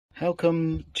How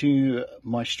come to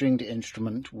my stringed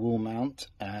instrument wall mount,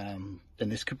 and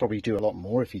this could probably do a lot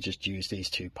more if you just use these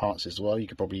two parts as well. You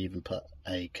could probably even put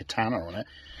a katana on it,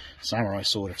 samurai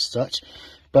sword of such.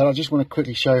 But I just want to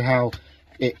quickly show how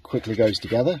it quickly goes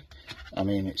together. I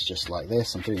mean, it's just like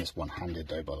this. I'm doing this one-handed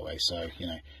though, by the way, so, you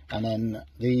know. And then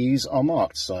these are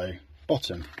marked, so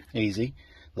bottom, easy,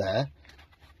 there,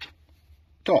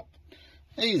 top,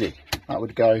 easy. That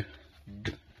would go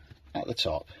at the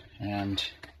top, and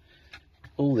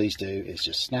all these do is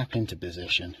just snap into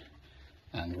position,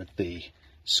 and with the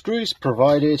screws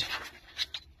provided,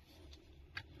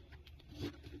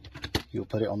 you'll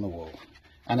put it on the wall,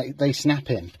 and they snap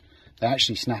in. They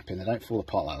actually snap in. They don't fall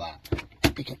apart like that.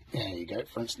 You can, there you go.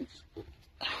 For instance,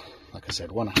 like I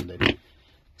said, one-handed,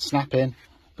 snap in,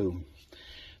 boom.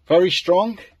 Very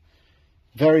strong,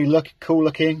 very cool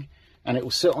looking, and it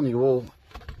will sit on your wall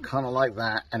kind of like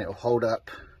that, and it will hold up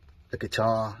a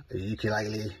guitar, a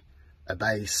ukulele, a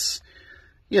bass,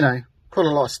 you know, quite a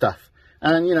lot of stuff.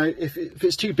 And you know, if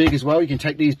it's too big as well, you can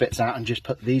take these bits out and just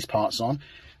put these parts on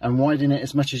and widen it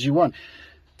as much as you want,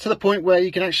 to the point where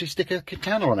you can actually stick a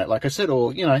katana on it, like I said,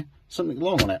 or, you know, something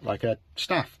long on it, like a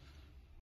staff.